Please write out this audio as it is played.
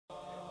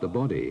The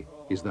body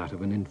is that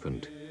of an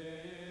infant,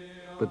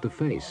 but the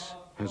face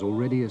has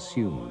already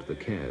assumed the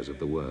cares of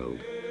the world.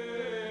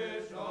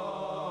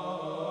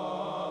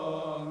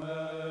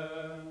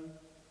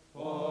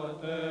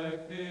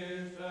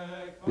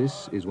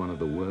 This is one of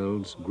the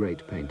world's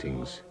great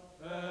paintings.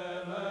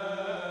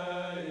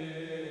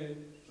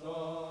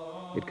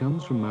 It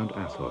comes from Mount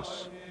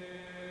Athos,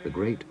 the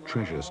great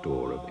treasure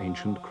store of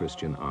ancient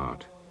Christian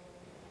art.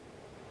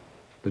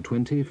 The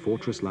 20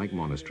 fortress-like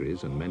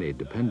monasteries and many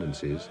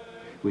dependencies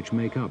which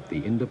make up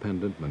the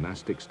independent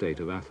monastic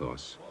state of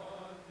Athos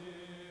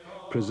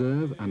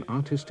preserve an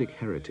artistic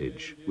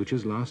heritage which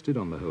has lasted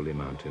on the Holy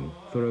Mountain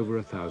for over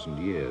 1,000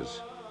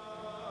 years.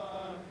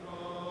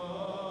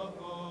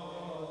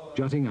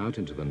 Jutting out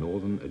into the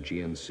northern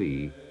Aegean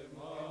Sea,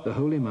 the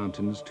Holy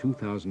Mountain's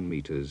 2,000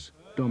 meters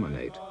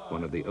dominate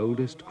one of the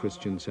oldest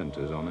Christian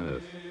centers on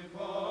earth.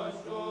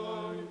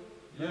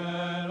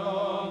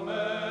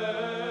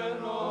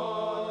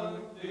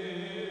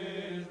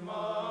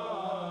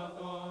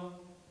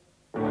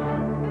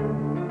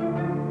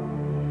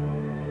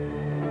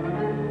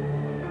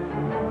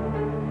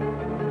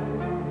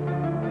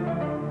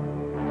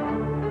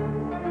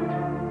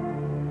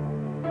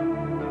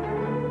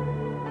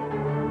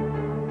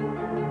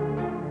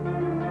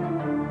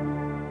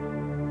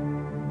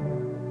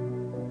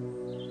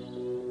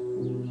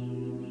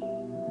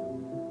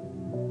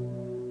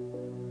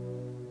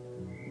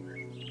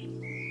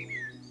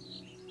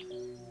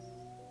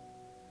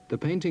 The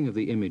painting of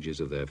the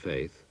images of their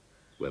faith,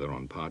 whether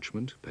on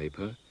parchment,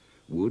 paper,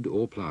 wood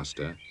or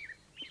plaster,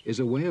 is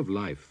a way of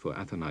life for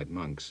Athonite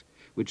monks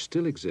which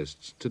still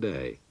exists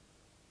today.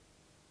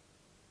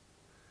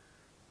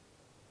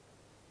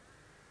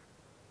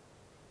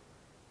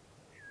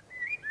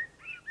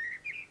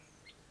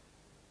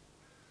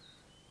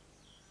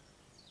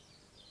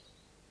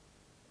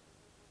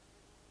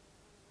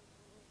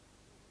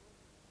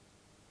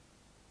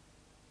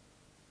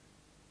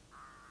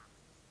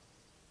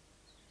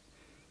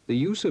 The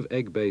use of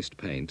egg-based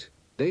paint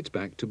dates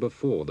back to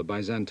before the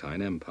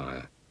Byzantine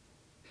Empire.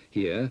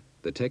 Here,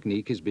 the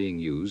technique is being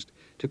used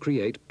to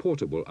create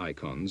portable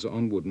icons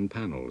on wooden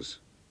panels.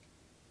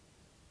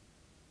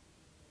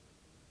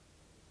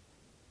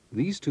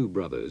 These two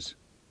brothers,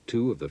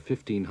 two of the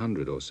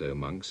 1,500 or so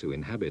monks who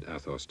inhabit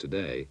Athos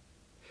today,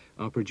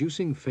 are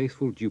producing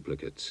faithful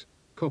duplicates,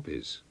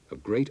 copies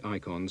of great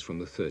icons from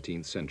the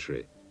 13th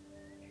century.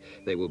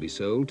 They will be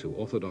sold to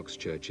Orthodox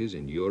churches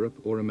in Europe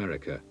or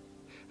America,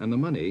 and the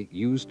money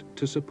used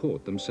to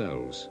support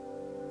themselves.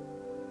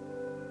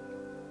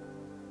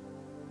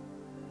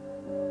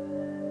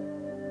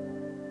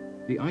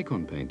 The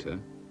icon painter,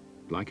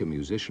 like a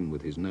musician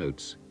with his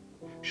notes,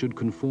 should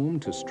conform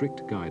to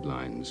strict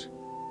guidelines.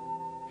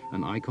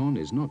 An icon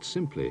is not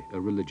simply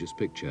a religious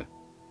picture.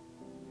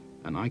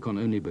 An icon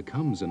only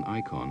becomes an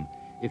icon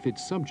if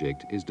its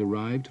subject is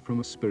derived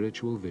from a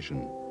spiritual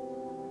vision.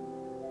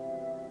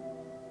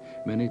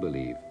 Many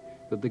believe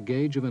that the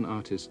gauge of an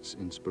artist's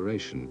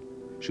inspiration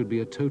should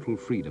be a total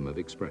freedom of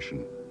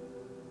expression.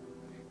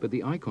 But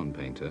the icon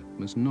painter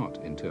must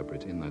not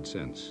interpret in that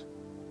sense.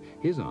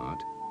 His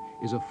art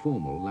is a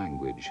formal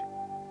language.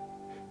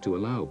 To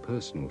allow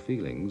personal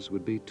feelings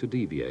would be to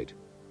deviate,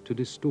 to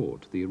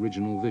distort the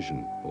original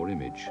vision or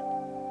image.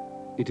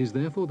 It is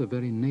therefore the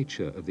very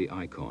nature of the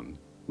icon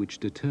which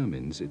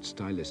determines its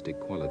stylistic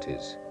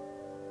qualities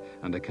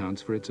and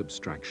accounts for its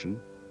abstraction,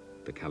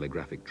 the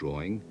calligraphic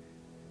drawing,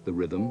 the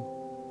rhythm,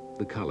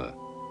 the color.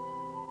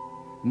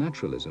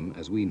 Naturalism,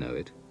 as we know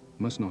it,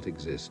 must not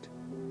exist.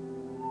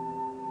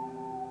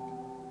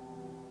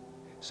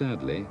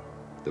 Sadly,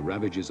 the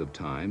ravages of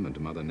time and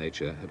Mother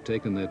Nature have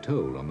taken their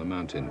toll on the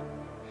mountain,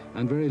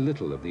 and very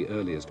little of the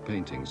earliest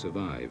painting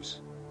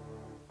survives.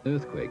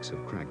 Earthquakes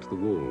have cracked the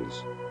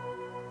walls,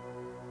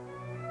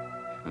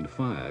 and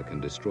fire can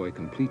destroy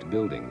complete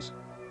buildings.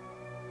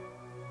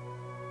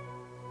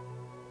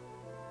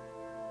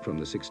 From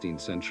the 16th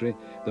century,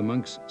 the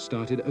monks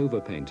started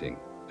overpainting,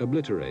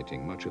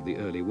 obliterating much of the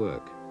early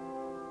work.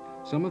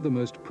 Some of the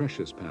most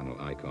precious panel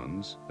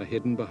icons are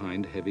hidden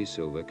behind heavy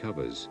silver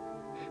covers,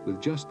 with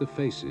just the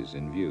faces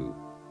in view.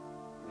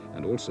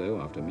 And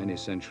also, after many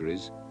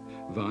centuries,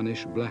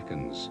 varnish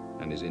blackens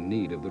and is in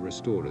need of the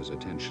restorer's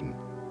attention.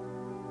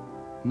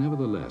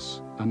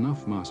 Nevertheless,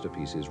 enough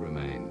masterpieces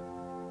remain,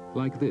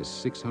 like this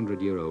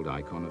 600-year-old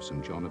icon of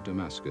St. John of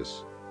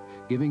Damascus,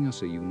 giving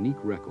us a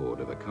unique record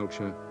of a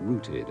culture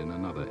rooted in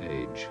another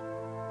age.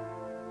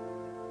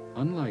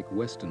 Unlike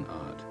Western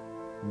art,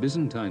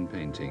 Byzantine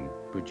painting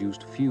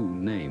produced few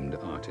named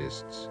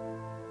artists.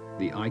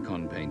 The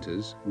icon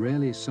painters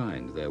rarely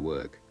signed their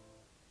work.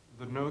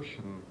 The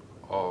notion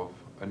of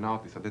an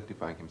artist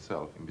identifying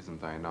himself in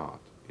Byzantine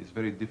art is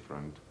very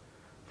different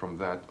from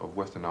that of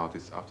Western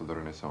artists after the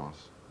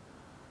Renaissance.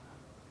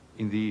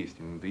 In the East,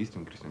 in the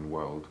Eastern Christian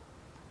world,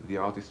 the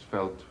artist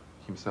felt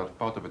himself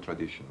part of a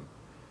tradition,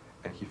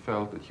 and he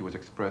felt that he was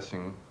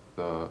expressing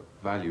the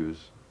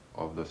values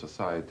of the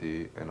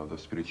society and of the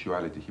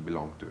spirituality he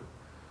belonged to.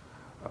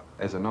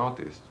 As an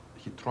artist,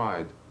 he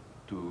tried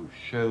to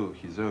show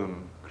his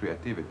own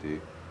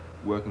creativity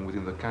working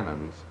within the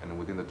canons and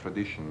within the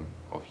tradition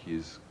of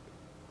his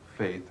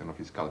faith and of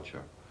his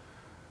culture.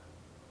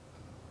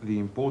 The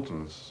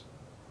importance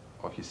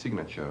of his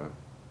signature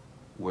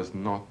was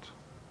not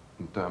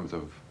in terms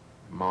of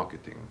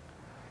marketing.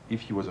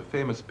 If he was a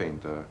famous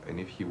painter and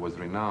if he was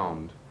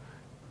renowned,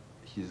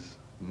 his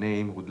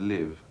name would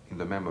live in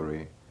the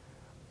memory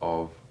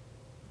of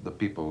the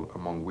people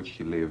among which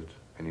he lived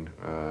and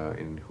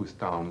in whose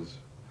towns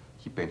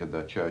he painted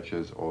their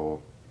churches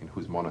or in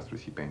whose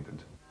monasteries he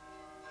painted.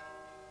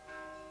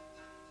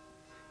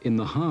 In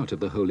the heart of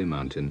the Holy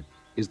Mountain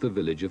is the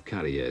village of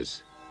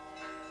Carrières.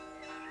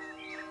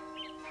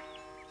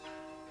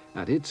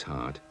 At its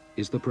heart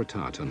is the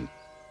Pratarton.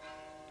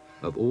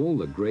 Of all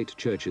the great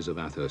churches of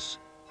Athos,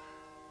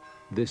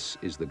 this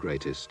is the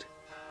greatest.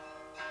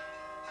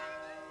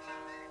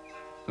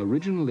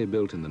 Originally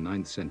built in the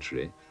 9th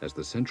century as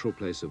the central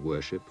place of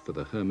worship for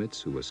the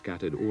hermits who were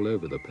scattered all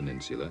over the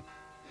peninsula,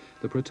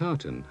 the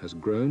Pratarton has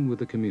grown with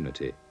the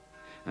community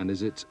and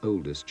is its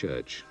oldest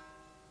church.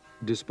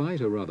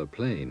 Despite a rather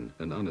plain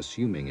and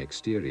unassuming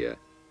exterior,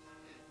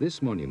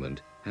 this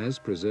monument has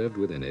preserved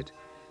within it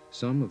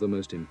some of the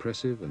most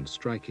impressive and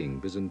striking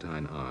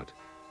Byzantine art.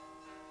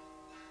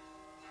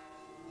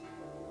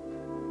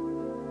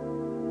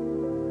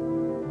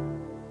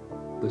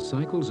 The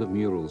cycles of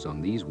murals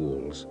on these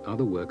walls are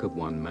the work of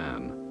one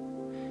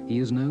man. He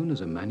is known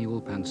as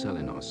Emmanuel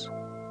Panselinos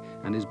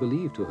and is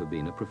believed to have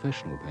been a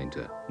professional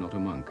painter, not a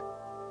monk.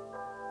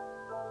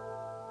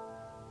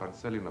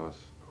 Panselinos,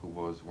 who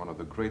was one of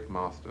the great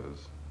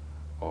masters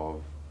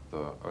of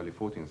the early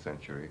 14th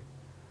century,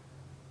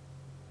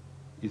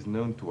 is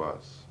known to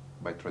us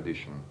by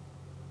tradition.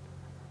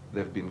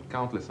 There have been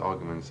countless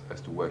arguments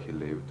as to where he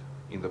lived.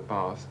 In the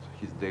past,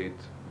 his date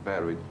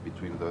varied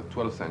between the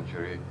 12th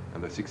century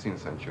and the 16th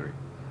century.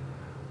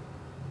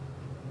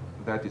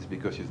 That is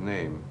because his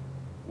name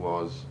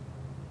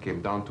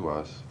came down to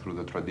us through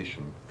the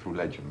tradition, through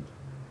legend.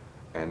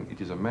 And it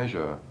is a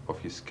measure of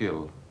his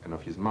skill and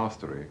of his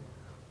mastery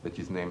that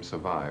his name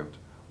survived,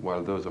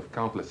 while those of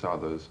countless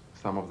others,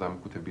 some of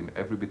them could have been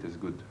every bit as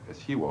good as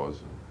he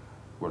was,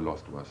 were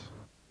lost to us.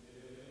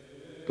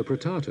 The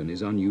Pratarton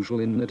is unusual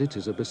in that it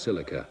is a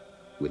basilica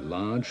with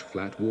large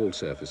flat wall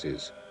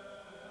surfaces.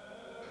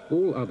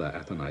 All other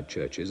Athonite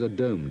churches are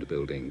domed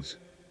buildings.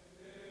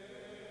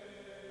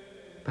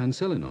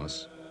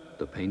 Panselinos,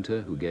 the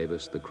painter who gave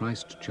us the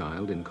Christ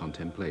child in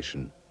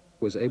contemplation,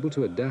 was able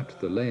to adapt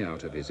the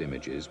layout of his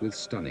images with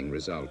stunning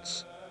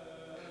results.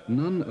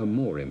 None are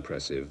more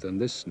impressive than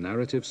this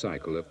narrative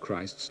cycle of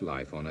Christ's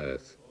life on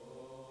earth.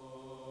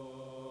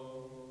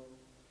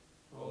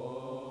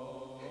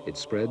 It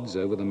spreads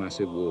over the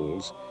massive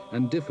walls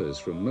and differs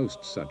from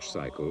most such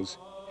cycles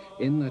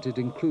in that it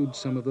includes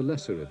some of the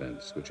lesser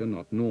events which are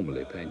not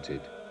normally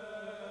painted.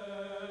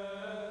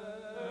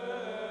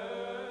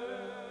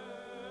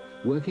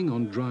 Working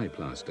on dry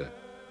plaster,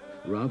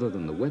 rather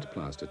than the wet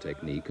plaster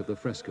technique of the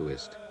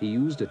frescoist, he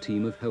used a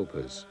team of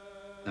helpers,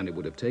 and it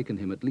would have taken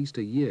him at least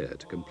a year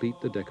to complete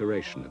the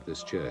decoration of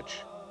this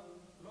church.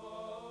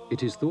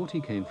 It is thought he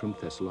came from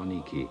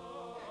Thessaloniki,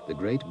 the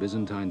great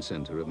Byzantine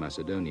center of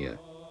Macedonia,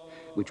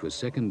 which was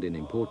second in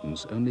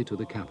importance only to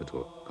the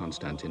capital,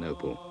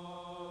 Constantinople.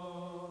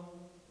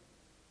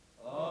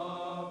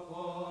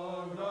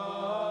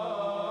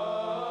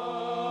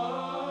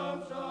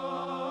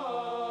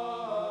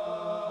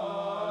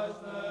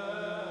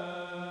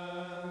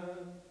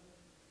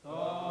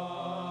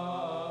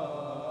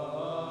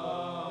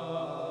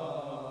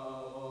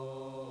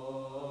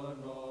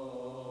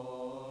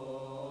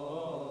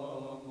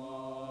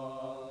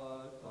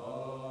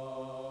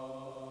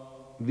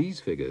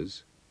 These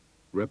figures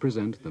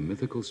represent the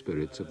mythical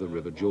spirits of the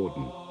River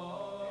Jordan.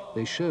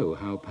 They show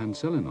how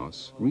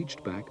Panselinos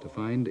reached back to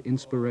find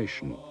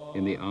inspiration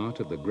in the art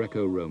of the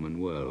Greco-Roman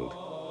world.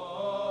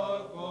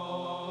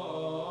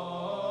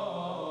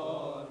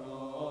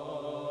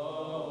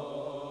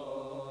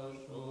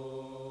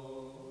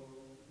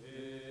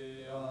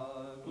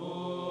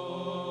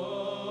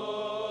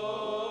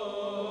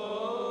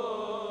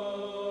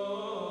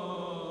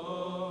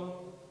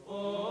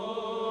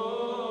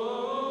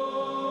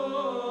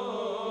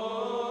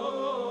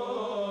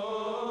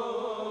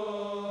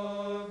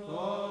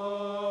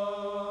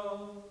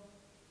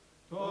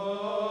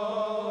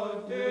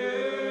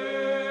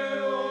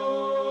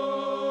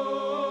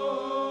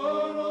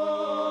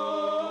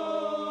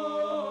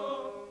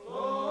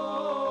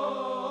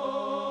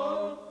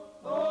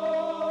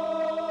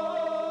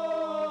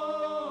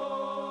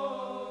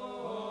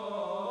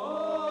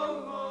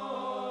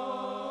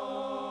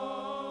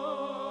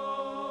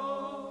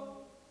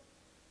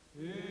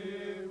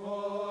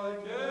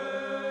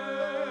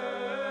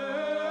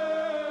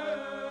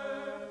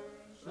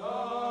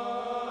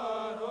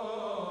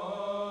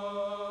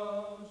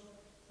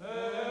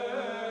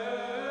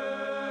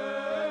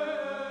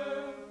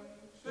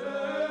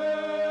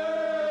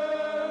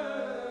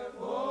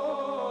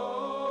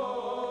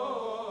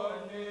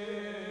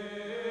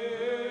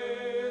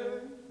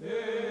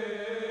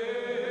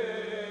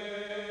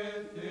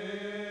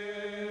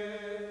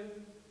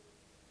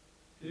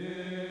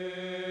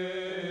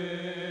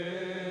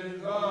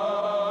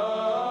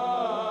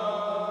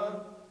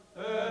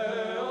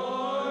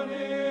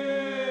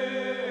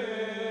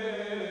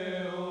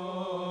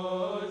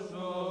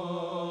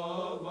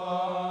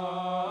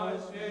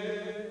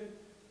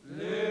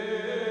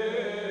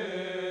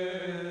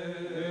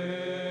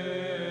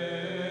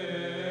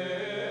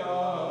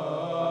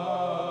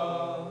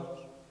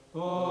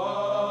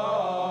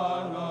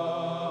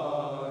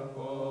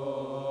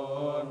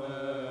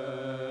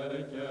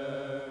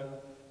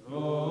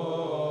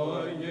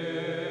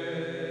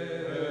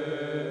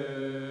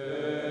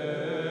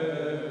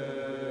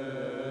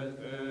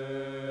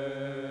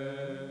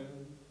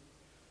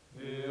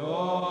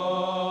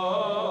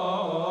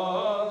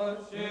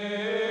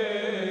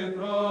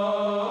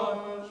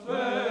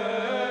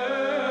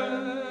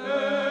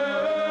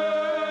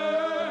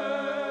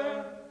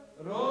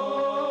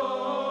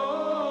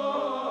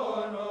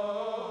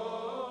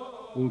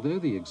 And though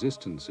the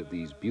existence of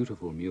these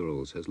beautiful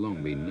murals has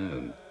long been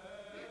known,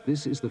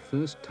 this is the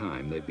first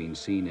time they've been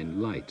seen in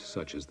light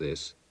such as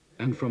this,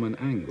 and from an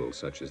angle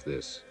such as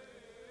this.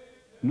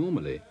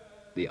 Normally,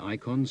 the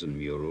icons and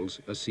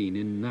murals are seen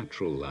in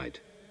natural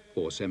light,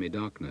 or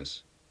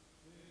semi-darkness.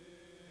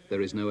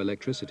 There is no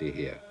electricity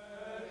here.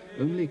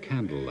 Only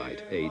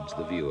candlelight aids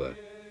the viewer.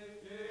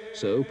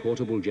 So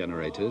portable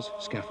generators,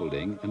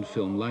 scaffolding, and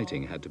film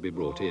lighting had to be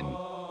brought in.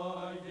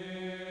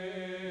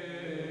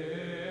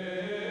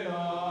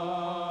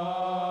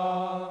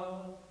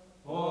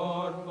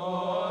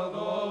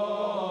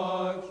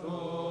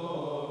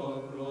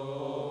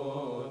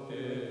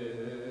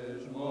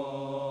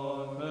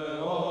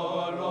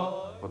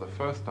 For the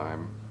first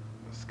time,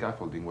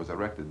 scaffolding was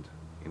erected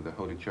in the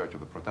Holy Church of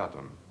the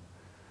Protaton,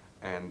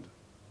 and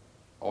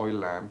oil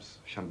lamps,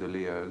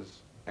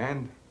 chandeliers,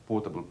 and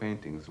portable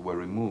paintings were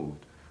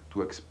removed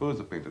to expose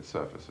the painted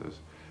surfaces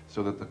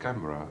so that the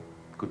camera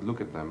could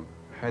look at them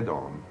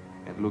head-on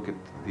and look at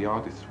the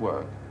artist's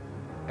work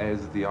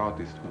as the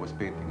artist who was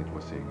painting it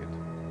was seeing it.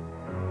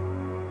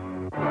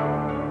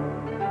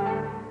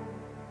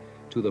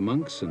 To the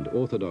monks and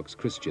Orthodox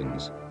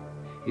Christians,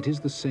 it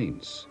is the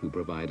saints who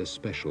provide a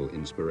special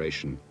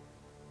inspiration.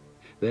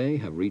 They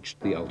have reached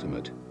the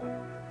ultimate.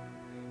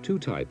 Two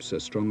types are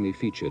strongly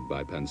featured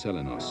by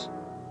Panselenos: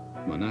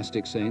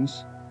 monastic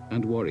saints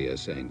and warrior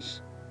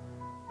saints.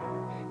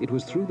 It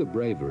was through the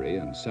bravery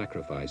and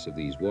sacrifice of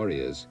these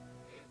warriors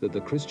that the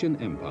Christian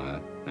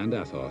empire and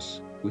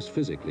Athos was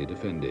physically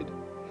defended.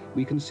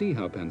 We can see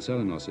how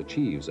Panselenos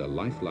achieves a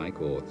lifelike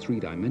or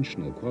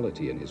three-dimensional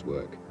quality in his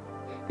work.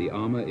 The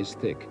armor is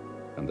thick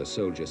and the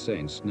soldier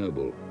saints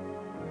noble.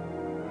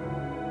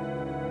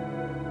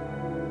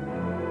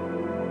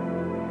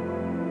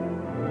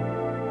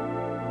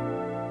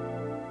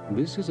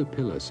 This is a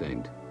pillar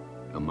saint,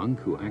 a monk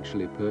who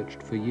actually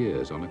perched for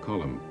years on a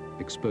column,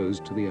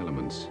 exposed to the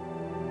elements.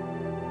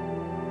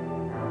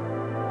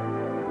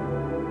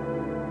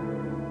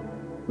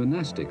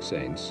 Monastic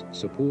saints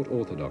support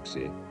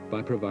orthodoxy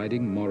by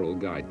providing moral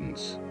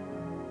guidance.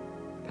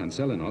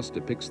 Panselenos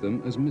depicts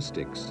them as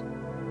mystics.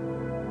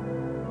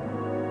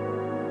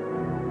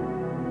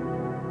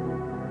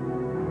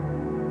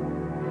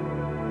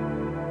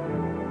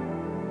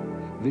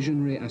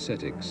 Visionary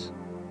ascetics,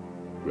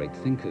 great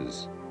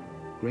thinkers,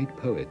 great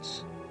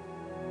poets,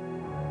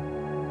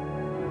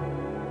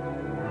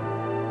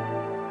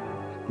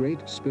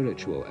 great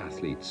spiritual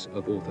athletes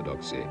of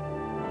orthodoxy.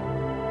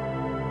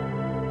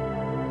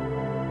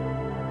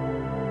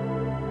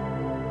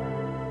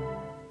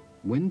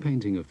 When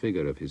painting a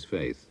figure of his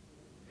faith,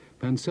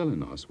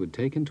 Panselenos would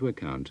take into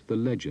account the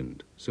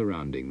legend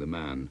surrounding the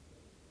man.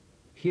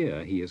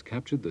 Here he has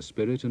captured the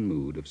spirit and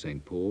mood of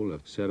St. Paul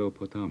of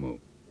Seropotamo,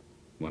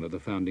 one of the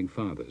founding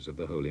fathers of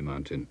the Holy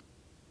Mountain.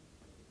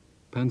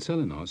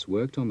 Panselenos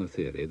worked on the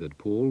theory that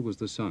Paul was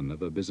the son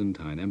of a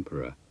Byzantine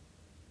emperor.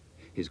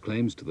 His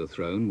claims to the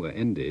throne were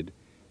ended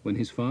when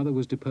his father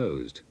was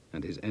deposed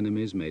and his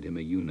enemies made him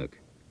a eunuch.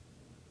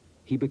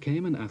 He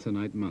became an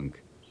Athonite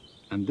monk,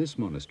 and this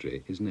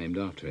monastery is named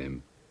after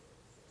him.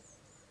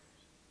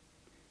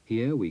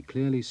 Here we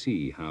clearly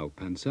see how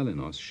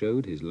Panselenos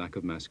showed his lack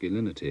of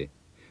masculinity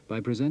by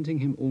presenting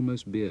him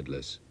almost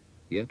beardless,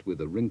 yet with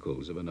the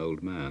wrinkles of an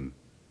old man.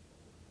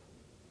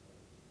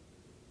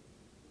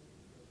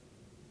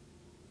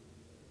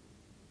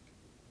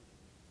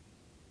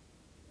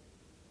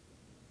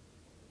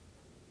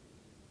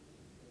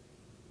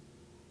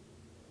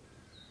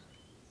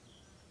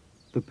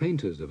 The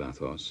painters of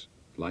Athos,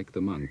 like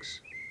the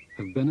monks,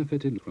 have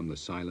benefited from the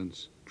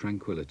silence,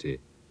 tranquility,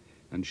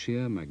 and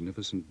sheer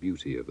magnificent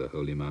beauty of the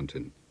Holy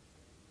Mountain.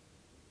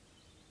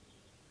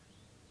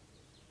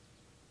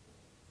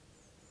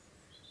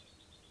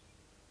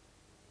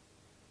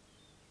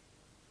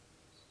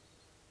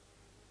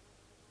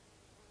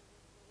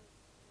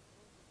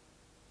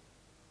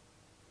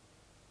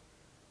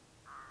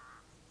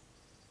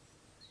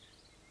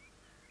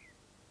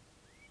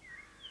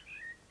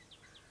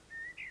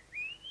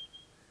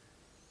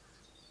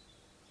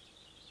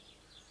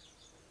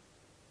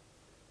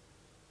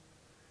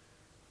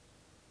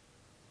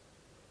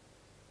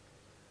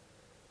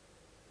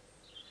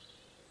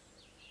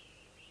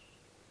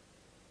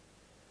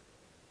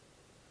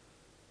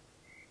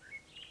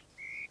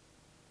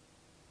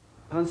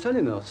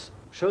 Panselenos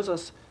shows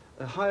us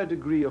a higher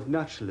degree of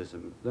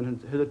naturalism than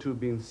had hitherto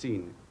been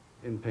seen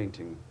in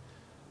painting.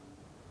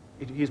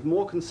 He is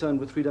more concerned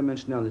with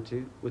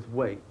three-dimensionality, with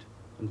weight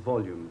and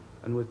volume,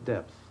 and with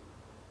depth.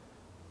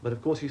 But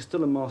of course he's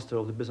still a master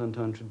of the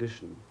Byzantine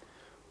tradition.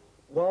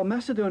 While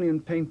Macedonian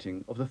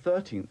painting of the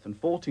 13th and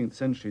 14th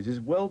centuries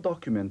is well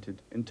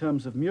documented in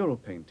terms of mural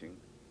painting,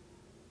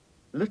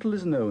 little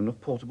is known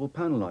of portable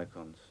panel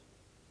icons.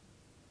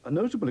 A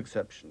notable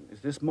exception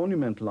is this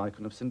monumental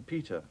icon of St.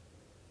 Peter,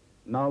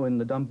 now in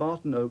the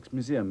Dumbarton Oaks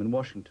Museum in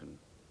Washington.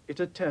 It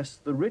attests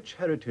the rich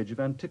heritage of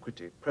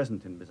antiquity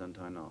present in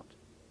Byzantine art.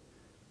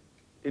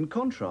 In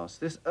contrast,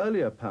 this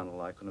earlier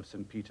panel icon of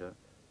St. Peter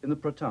in the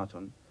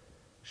Protaton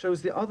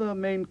shows the other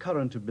main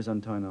current of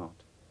Byzantine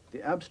art,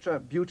 the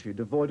abstract beauty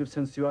devoid of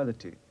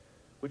sensuality,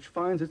 which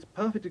finds its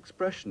perfect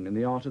expression in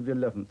the art of the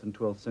 11th and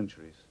 12th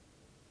centuries.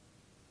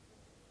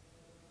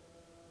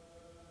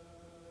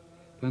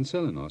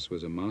 Panselenos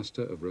was a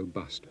master of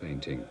robust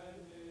painting.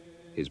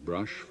 His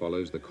brush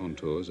follows the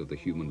contours of the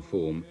human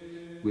form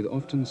with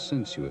often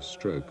sensuous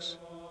strokes.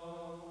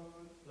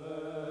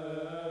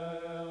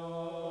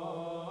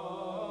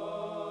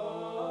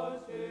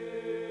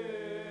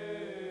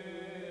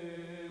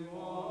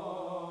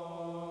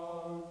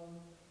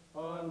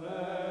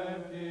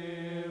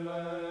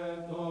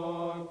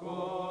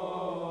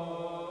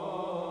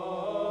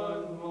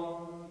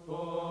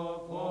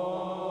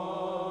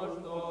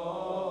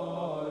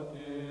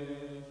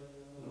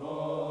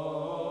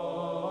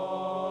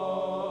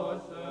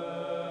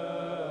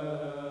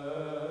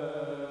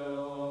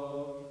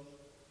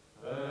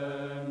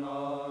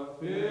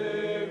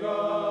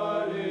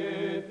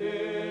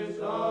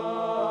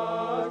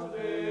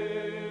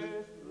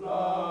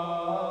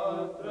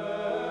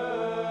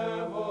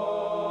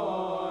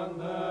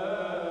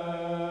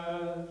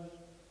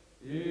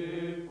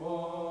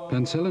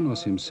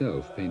 Panselenos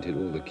himself painted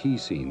all the key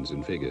scenes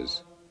and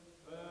figures.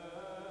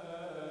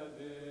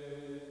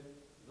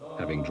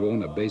 Having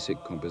drawn a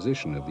basic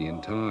composition of the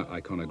entire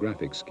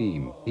iconographic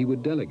scheme, he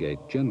would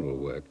delegate general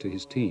work to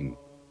his team.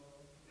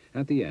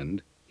 At the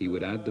end, he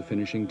would add the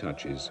finishing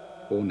touches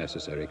or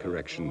necessary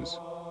corrections.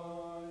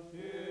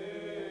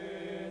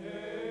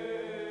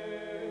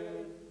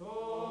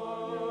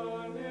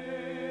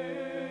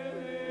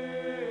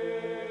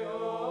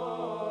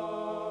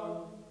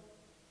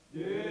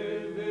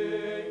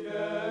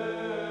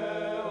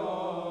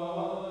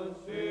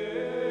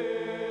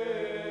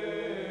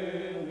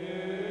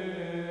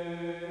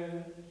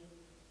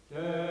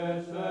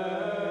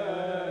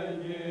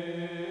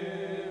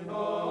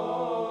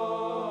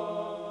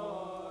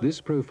 This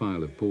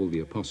profile of Paul the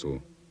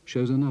Apostle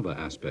shows another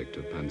aspect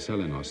of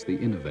Panselenos the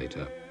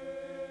innovator.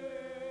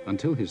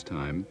 Until his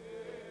time,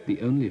 the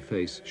only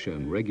face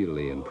shown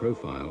regularly in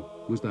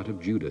profile was that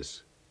of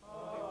Judas,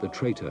 the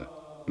traitor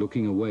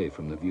looking away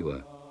from the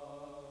viewer.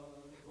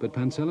 But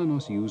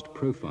Panselenos used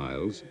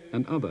profiles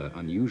and other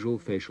unusual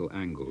facial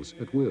angles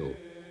at will.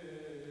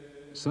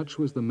 Such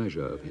was the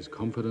measure of his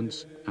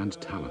confidence and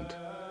talent.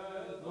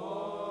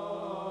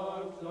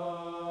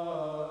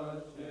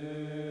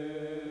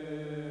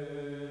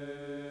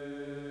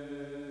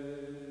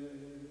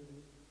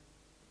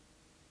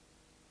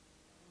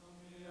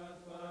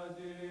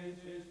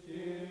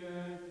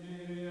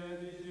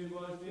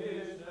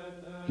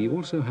 He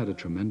also had a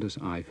tremendous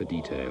eye for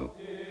detail.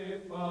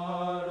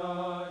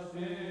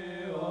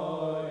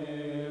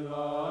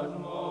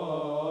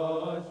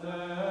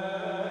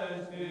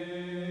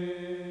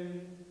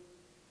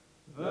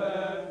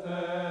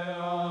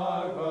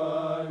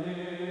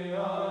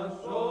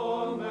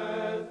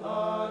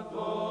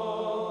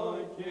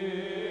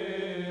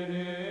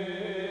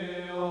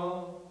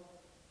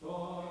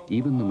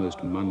 Even the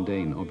most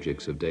mundane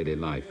objects of daily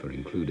life are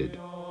included.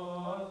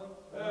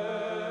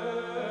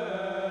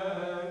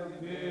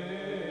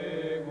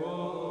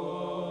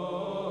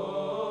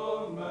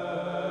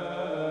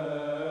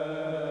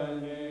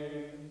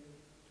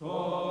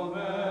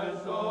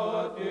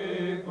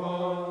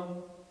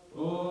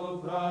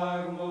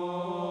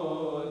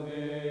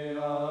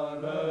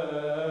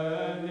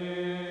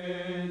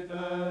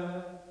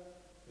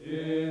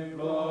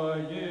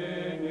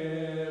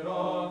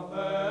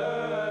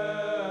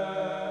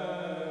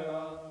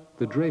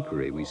 The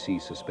drapery we see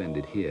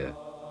suspended here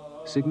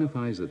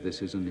signifies that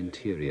this is an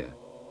interior.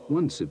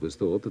 Once it was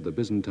thought that the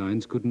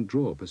Byzantines couldn't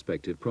draw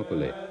perspective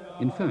properly.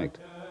 In fact,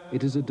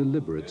 it is a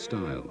deliberate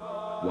style,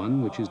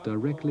 one which is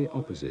directly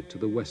opposite to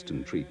the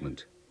Western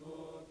treatment.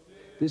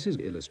 This is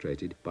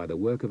illustrated by the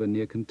work of a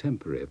near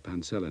contemporary of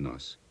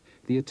Panselenos,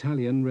 the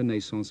Italian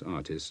Renaissance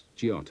artist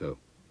Giotto.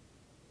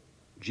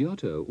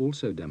 Giotto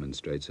also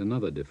demonstrates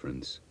another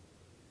difference.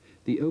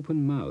 The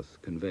open mouth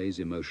conveys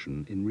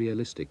emotion in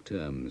realistic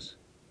terms.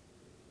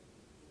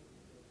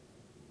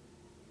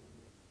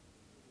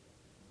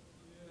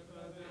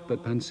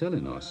 But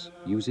Panselenos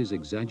uses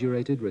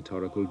exaggerated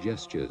rhetorical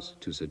gestures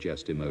to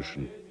suggest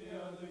emotion.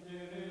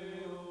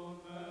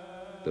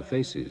 The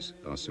faces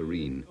are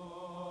serene.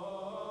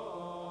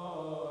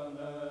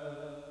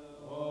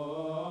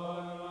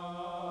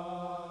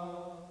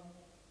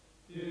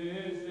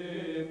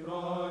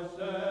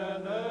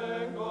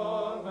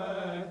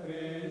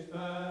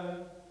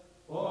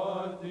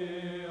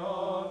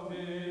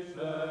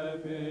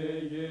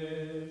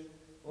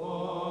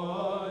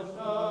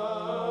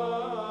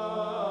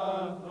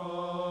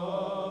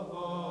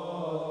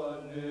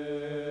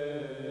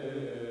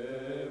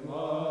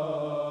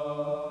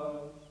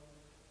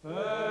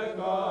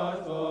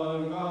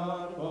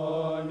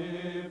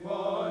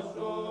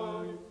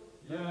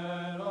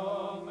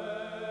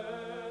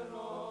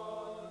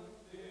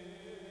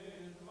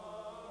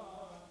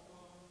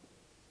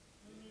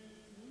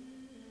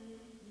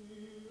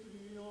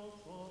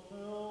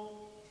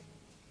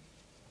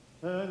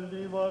 En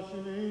di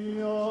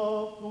βασιλεία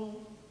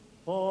του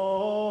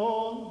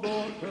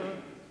πάντοτε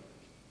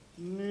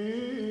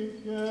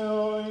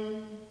νίκαια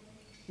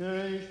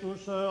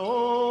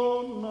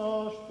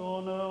αιώνας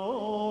των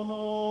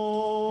αιώνων.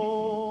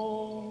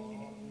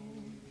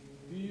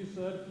 Της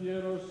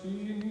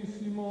αρχιεροσύνης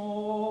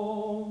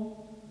ημών,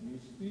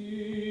 μυστή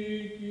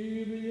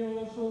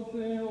Κύριος ο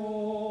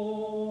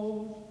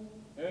Θεός,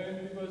 εν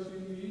τη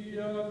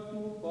βασιλεία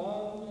του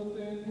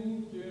πάντοτε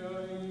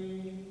νίκαιαη,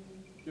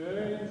 και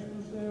εις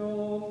τους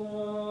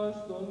αιώνας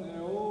των αιώνων.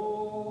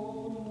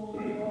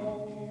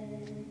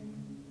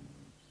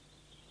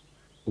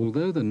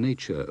 Although the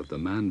nature of the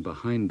man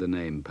behind the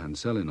name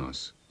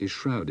Panselinos is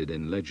shrouded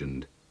in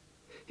legend,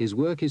 his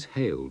work is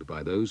hailed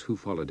by those who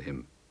followed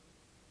him.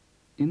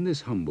 In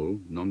this humble,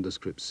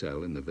 nondescript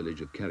cell in the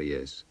village of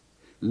Carries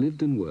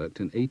lived and worked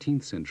an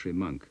 18th century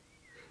monk,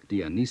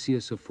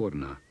 Dionysius of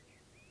Forna.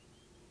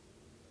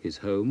 His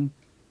home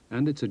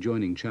and its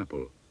adjoining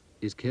chapel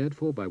is cared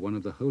for by one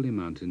of the Holy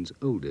Mountain's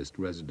oldest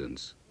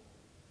residents.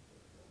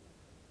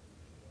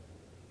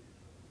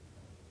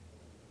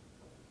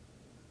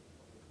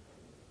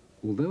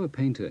 Although a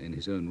painter in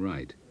his own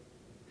right,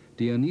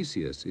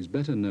 Dionysius is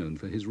better known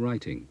for his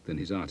writing than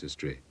his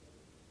artistry.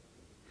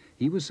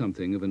 He was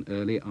something of an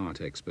early art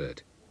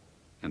expert,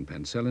 and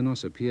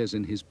Panselinos appears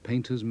in his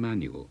Painter's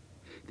Manual,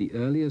 the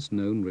earliest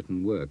known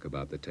written work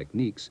about the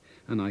techniques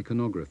and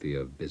iconography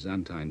of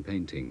Byzantine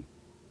painting.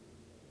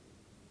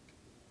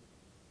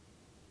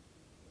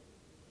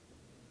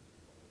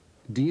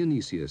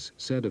 Dionysius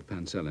said of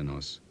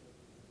Panselinos,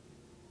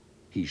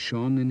 "He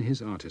shone in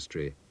his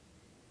artistry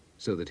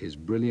so that his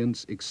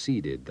brilliance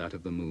exceeded that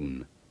of the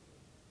moon.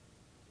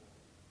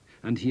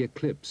 And he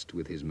eclipsed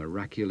with his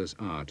miraculous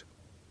art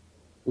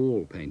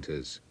all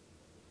painters,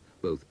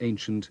 both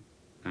ancient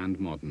and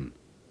modern."